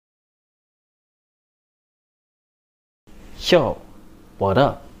Yo, what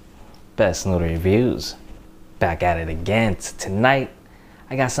up? Best noodle reviews. Back at it again. Tonight,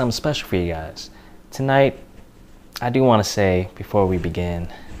 I got something special for you guys. Tonight, I do want to say, before we begin,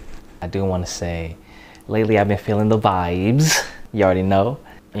 lately I've been feeling the vibes. You already know.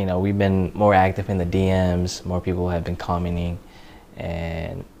 You know, we've been more active in the DMs, more people have been commenting,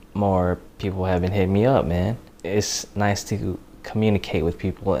 and more people have been hitting me up, man. It's nice to communicate with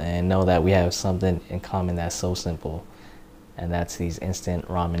people and know that we have something in common that's so simple. And that's these instant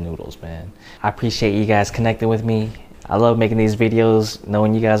ramen noodles, man. I appreciate you guys connecting with me. I love making these videos,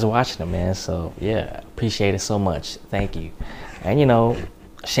 knowing you guys are watching them, man. So yeah, appreciate it so much. Thank you. And you know,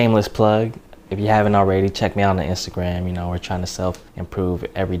 shameless plug, if you haven't already, check me out on Instagram. You know, we're trying to self-improve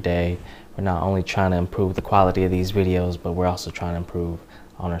every day. We're not only trying to improve the quality of these videos, but we're also trying to improve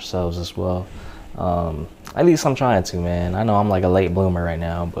on ourselves as well. At least I'm trying to, man. I know I'm like a late bloomer right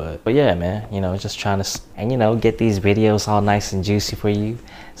now, but yeah, man, you know, just trying to, and you know, get these videos all nice and juicy for you.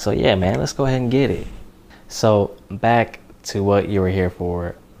 So yeah, man, let's go ahead and get it. So back to what you were here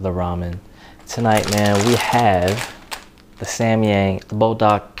for, the ramen. Tonight, man, we have the Samyang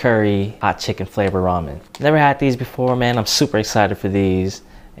Buldak curry hot chicken flavor ramen. Never had these before, man. I'm super excited for these.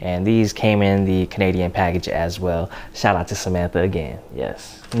 And these came in the Canadian package as well. Shout out to Samantha again,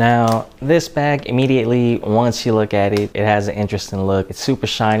 yes. Now, this bag, immediately, once you look at it, it has an interesting look. It's super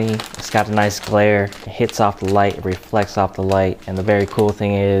shiny, it's got a nice glare. It hits off the light, it reflects off the light. And the very cool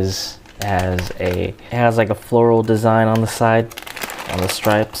thing is, it has like a floral design on the side, on the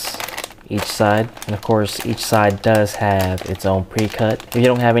stripes, each side. And of course, each side does have its own pre-cut. If you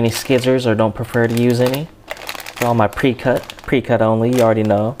don't have any skizzers or don't prefer to use any, all my pre-cut only, you already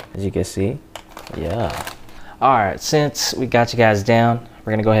know, as you can see. Yeah. All right, since we got you guys down,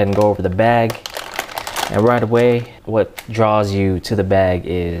 we're gonna go ahead and go over the bag. And right away, what draws you to the bag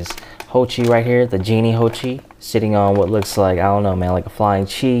is Hochi right here, the genie Hochi, sitting on what looks like, I don't know, man, like a flying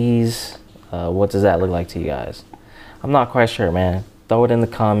cheese. What does that look like to you guys? I'm not quite sure, man. Throw it in the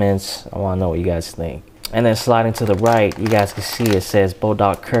comments. I wanna know what you guys think. And then sliding to the right, you guys can see it says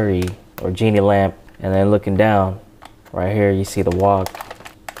Buldak curry or genie lamp. And then looking down, right here, you see the wok.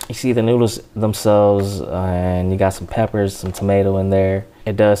 You see the noodles themselves, and you got some peppers, some tomato in there.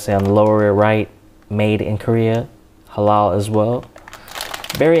 It does say on the lower right, made in Korea, halal as well.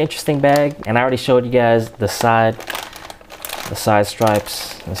 Very interesting bag, and I already showed you guys the side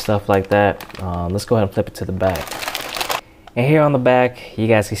stripes and stuff like that. Let's go ahead and flip it to the back. And here on the back, you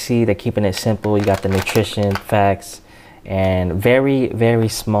guys can see they're keeping it simple. You got the nutrition facts, and very, very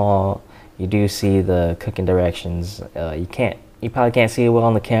small. You do see the cooking directions. You probably can't see it well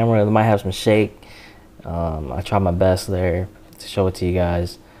on the camera. It might have some shake. I try my best there to show it to you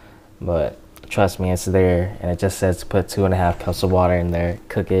guys, but trust me, it's there. And it just says to put 2.5 cups of water in there,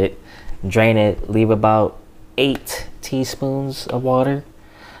 cook it, drain it, leave about 8 teaspoons of water.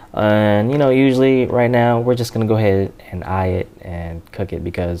 And you know, usually right now, we're just gonna go ahead and eye it and cook it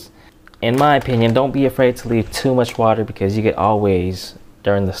because, in my opinion, don't be afraid to leave too much water because you could always,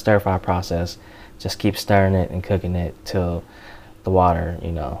 during the stir fry process, just keep stirring it and cooking it till the water,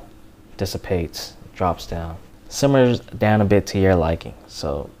 you know, dissipates, drops down, simmers down a bit to your liking.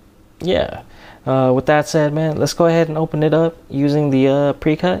 So yeah, with that said, man, let's go ahead and open it up using the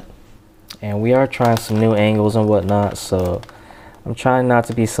pre-cut. And we are trying some new angles and whatnot, so I'm trying not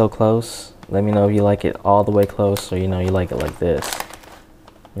to be so close. Let me know if you like it all the way close, or you know, you like it like this,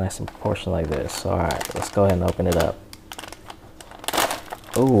 nice and proportional like this. All right, let's go ahead and open it up.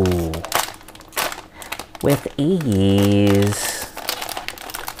 Ooh, with ease.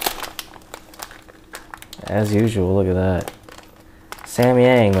 As usual, look at that.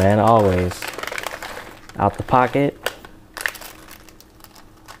 Samyang, man, always. Out the pocket.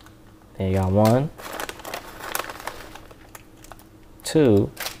 There you got 1,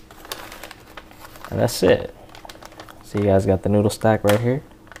 2, and that's it. So you guys got the noodle stack right here.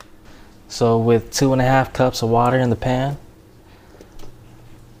 So with 2.5 cups of water in the pan,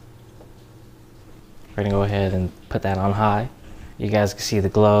 we're gonna go ahead and put that on high. You guys can see the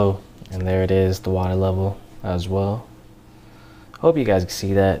glow, and there it is, the water level as well. Hope you guys can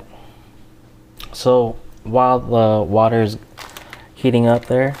see that. So while the water's heating up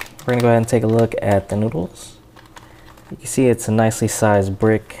there, we're gonna go ahead and take a look at the noodles. You can see it's a nicely sized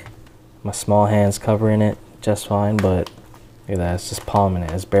brick. My small hand's covering it just fine, but look at that, it's just palming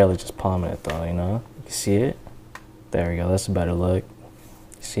it. It's barely just palming it though, you know? You can see it. There we go, that's a better look.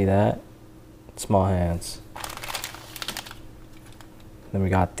 You see that? Small hands. Then we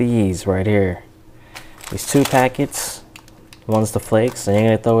got these right here. These 2 packets. One's the flakes, and you're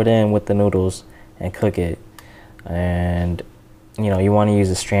gonna throw it in with the noodles and cook it. And you know, you want to use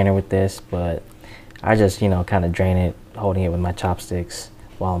a strainer with this, but I just, you know, kind of drain it holding it with my chopsticks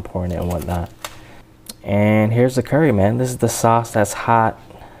while I'm pouring it and whatnot. And here's the curry, man. This is the sauce that's hot.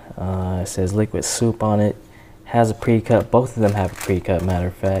 It says liquid soup on it. Has a pre-cut. Both of them have a pre-cut, matter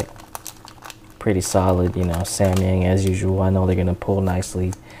of fact. Pretty solid, you know, Samyang as usual. I know they're gonna pull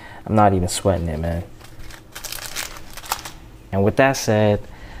nicely. I'm not even sweating it, man. And with that said,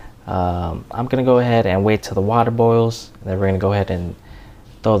 I'm gonna go ahead and wait till the water boils. And then we're gonna go ahead and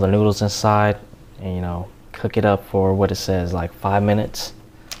throw the noodles inside and, you know, cook it up for what it says, like 5 minutes.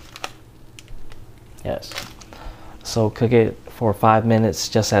 Yes. So cook it for 5 minutes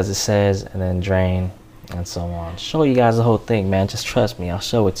just as it says, and then drain and so on. Show you guys the whole thing, man. Just trust me, I'll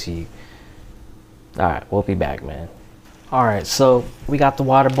show it to you. All right, we'll be back, man. All right, so we got the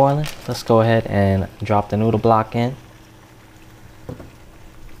water boiling. Let's go ahead and drop the noodle block in.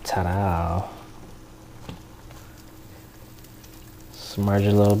 Ta-da. Submerge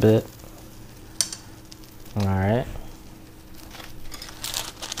it a little bit. All right.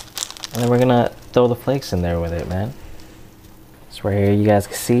 And then we're gonna throw the flakes in there with it, man. So right here, you guys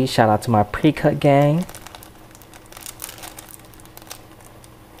can see. Shout out to my pre-cut gang.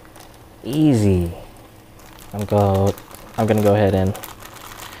 Easy. I'm gonna go ahead and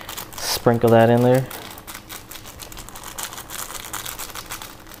sprinkle that in there.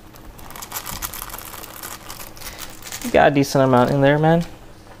 You got a decent amount in there, man.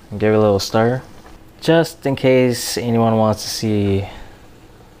 Give it a little stir. Just in case anyone wants to see,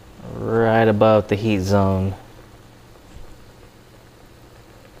 right above the heat zone.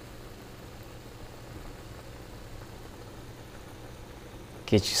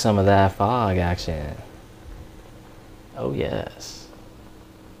 Get you some of that fog action. Oh yes.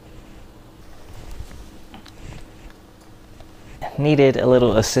 Needed a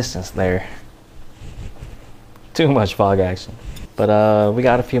little assistance there. Too much fog action. But we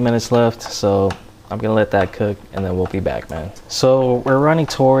got a few minutes left, so I'm gonna let that cook and then we'll be back, man. So we're running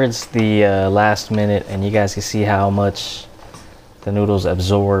towards the last minute, and you guys can see how much the noodles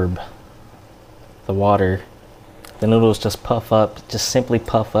absorb the water. The noodles just puff up, just simply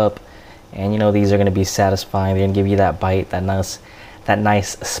puff up, and you know these are gonna be satisfying. They're gonna give you that bite, that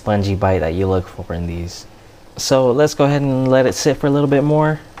nice spongy bite that you look for in these. So let's go ahead and let it sit for a little bit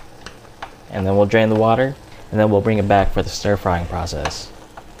more, and then we'll drain the water, and then we'll bring it back for the stir frying process.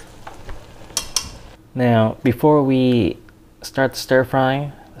 Now, before we start the stir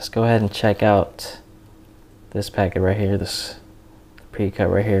frying, let's go ahead and check out this packet right here, this pre-cut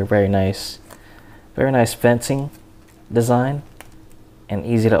right here. Very nice fencing design, and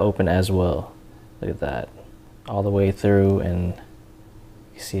easy to open as well. Look at that, all the way through, and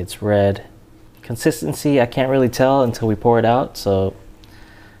you see it's red. Consistency, I can't really tell until we pour it out, so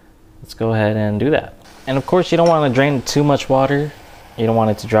let's go ahead and do that. And of course, you don't want to drain too much water. You don't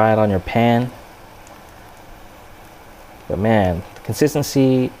want it to dry out on your pan. But man, the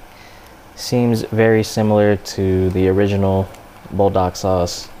consistency seems very similar to the original Buldak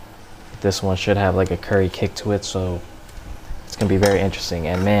sauce. This one should have like a curry kick to it, so it's gonna be very interesting.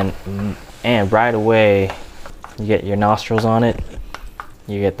 And man, and right away, you get your nostrils on it.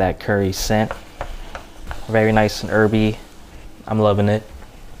 You get that curry scent. Very nice and herby. I'm loving it.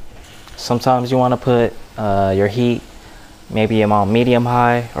 Sometimes you want to put your heat maybe on medium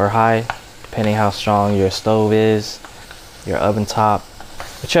high or high, depending how strong your stove is, your oven top,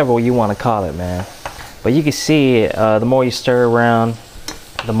 whichever you want to call it, man. But you can see the more you stir around,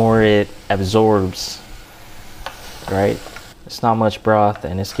 the more it absorbs, right? It's not much broth,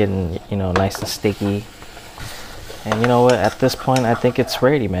 and it's getting, you know, nice and sticky. And you know what, at this point I think it's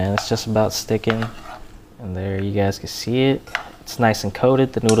ready, man. It's just about sticking, and there you guys can see it. It's nice and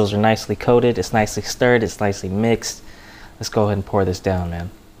coated. The noodles are nicely coated. It's nicely stirred. It's nicely mixed. Let's go ahead and pour this down,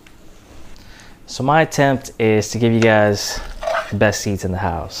 man. So my attempt is to give you guys the best seats in the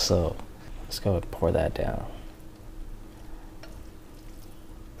house, so let's go ahead and pour that down.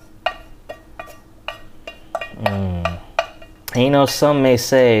 And you know, some may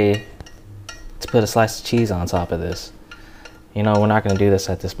say to put a slice of cheese on top of this. You know, we're not gonna do this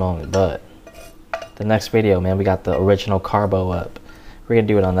at this moment, but the next video, man, we got the original carbo up. We're gonna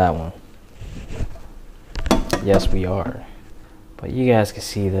do it on that one. Yes, we are. But you guys can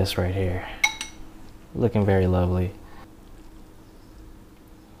see this right here. Looking very lovely.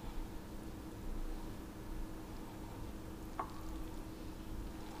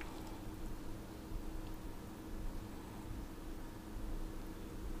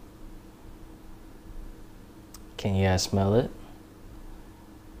 Can you guys smell it?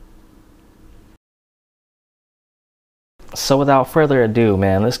 So without further ado,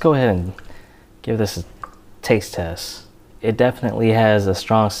 man, let's go ahead and give this a taste test. It definitely has a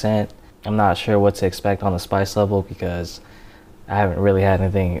strong scent. I'm not sure what to expect on the spice level because I haven't really had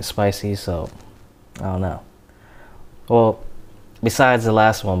anything spicy, so I don't know. Well, besides the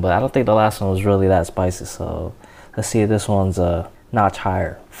last one, but I don't think the last one was really that spicy, so let's see if this one's a notch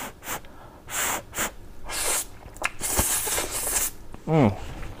higher.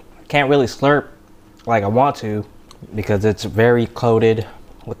 Can't really slurp like I want to because it's very coated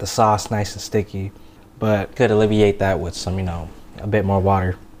with the sauce, nice and sticky, but could alleviate that with some, you know, a bit more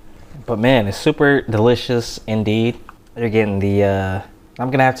water. But man, it's super delicious indeed. You're getting the I'm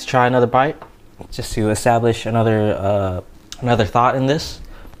gonna have to try another bite just to establish another thought in this.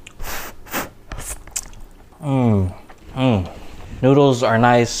 Noodles are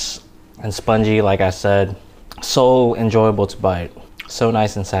nice and spongy, like I said. So enjoyable to bite. So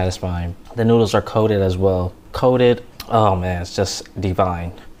nice and satisfying. The noodles are coated as well. Coated, oh man, it's just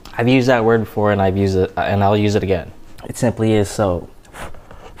divine. I've used that word before and I've used it and I'll use it again. It simply is so.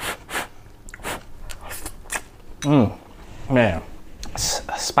 Man,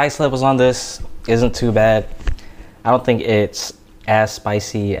 spice levels on this isn't too bad. I don't think it's as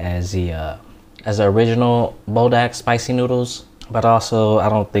spicy as the original Buldak spicy noodles, but also I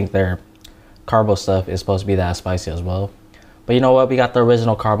don't think their carbo stuff is supposed to be that spicy as well. But you know what? We got the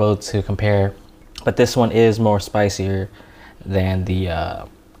original carbo to compare, but this one is more spicier than the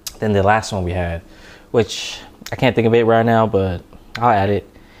last one we had, which I can't think of it right now, but I'll add it.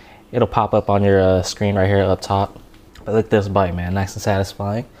 It'll pop up on your screen right here up top. But look at this bite, man. Nice and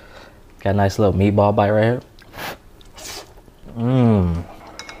satisfying. Got a nice little meatball bite right here.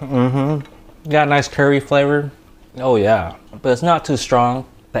 Got a nice curry flavor. Oh yeah. But it's not too strong.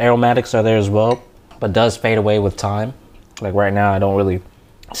 The aromatics are there as well, but does fade away with time. Like right now, I don't really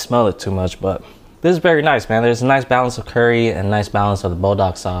smell it too much, but this is very nice, man. There's a nice balance of curry and a nice balance of the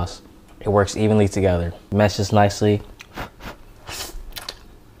Buldak sauce. It works evenly together. Meshes nicely.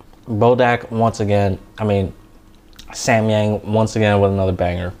 Buldak once again, I mean, Samyang once again with another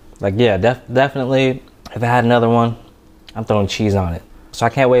banger. Like yeah, definitely if I had another one, I'm throwing cheese on it. So I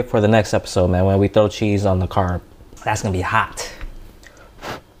can't wait for the next episode, man, when we throw cheese on the carb. That's gonna be hot.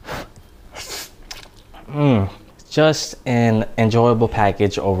 Just an enjoyable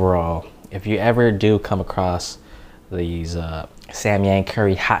package overall. If you ever do come across these Samyang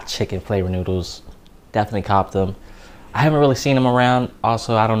curry hot chicken flavor noodles, definitely cop them. I haven't really seen them around.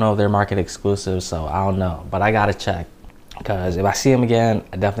 Also, I don't know if they're market exclusive, so I don't know. But I gotta check, because if I see them again,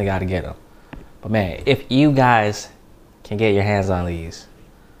 I definitely gotta get them. But man, if you guys can get your hands on these,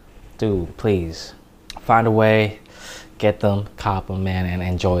 dude, please find a way, get them, cop them, man, and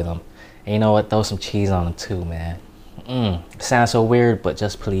enjoy them. And you know what? Throw some cheese on them too, man. It sounds so weird, but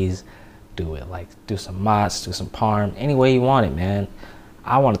just please do it. Like, do some mozz, do some parm, any way you want it, man.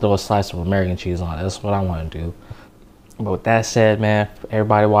 I want to throw a slice of American cheese on it. That's what I want to do. But with that said, man, for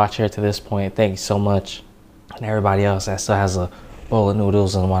everybody watching here to this point, thank you so much. And everybody else that still has a bowl of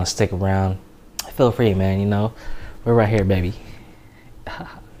noodles and want to stick around, feel free, man. You know, we're right here, baby.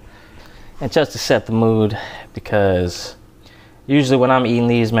 And just to set the mood, because usually when I'm eating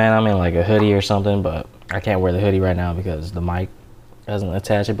these, man, I'm in like a hoodie or something, but I can't wear the hoodie right now because the mic doesn't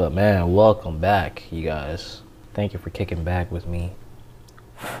attach it. But man, welcome back, you guys. Thank you for kicking back with me.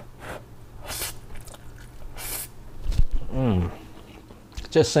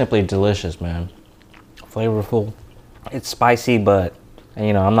 Just simply delicious, man. Flavorful. It's spicy, but, and,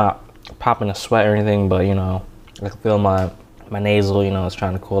 you know, I'm not popping a sweat or anything, but, you know, I can feel my nasal, you know, it's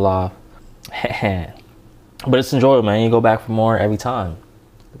trying to cool off. But it's enjoyable, man. You go back for more every time.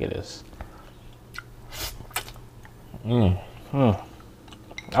 Look at this.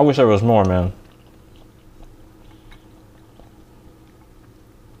 I wish there was more, man.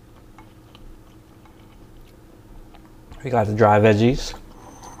 We got the dry veggies.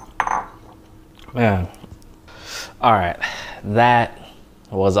 Man. All right. That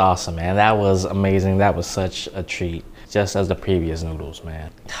was awesome, man. That was amazing. That was such a treat. Just as the previous noodles,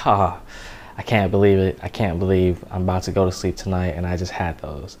 man. I can't believe it. I can't believe I'm about to go to sleep tonight and I just had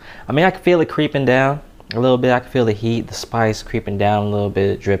those. I mean, I can feel it creeping down a little bit. I can feel the heat, the spice creeping down a little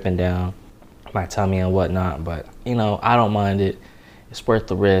bit, dripping down my tummy and whatnot. But, you know, I don't mind it. It's worth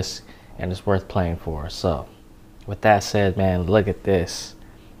the risk and it's worth playing for. So, with that said, man, look at this.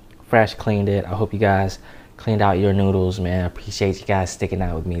 Fresh cleaned it. I hope you guys cleaned out your noodles, man. I appreciate you guys sticking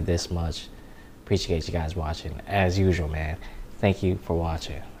out with me this much. Appreciate you guys watching. As usual, man. Thank you for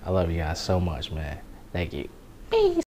watching. I love you guys so much, man. Thank you. Peace.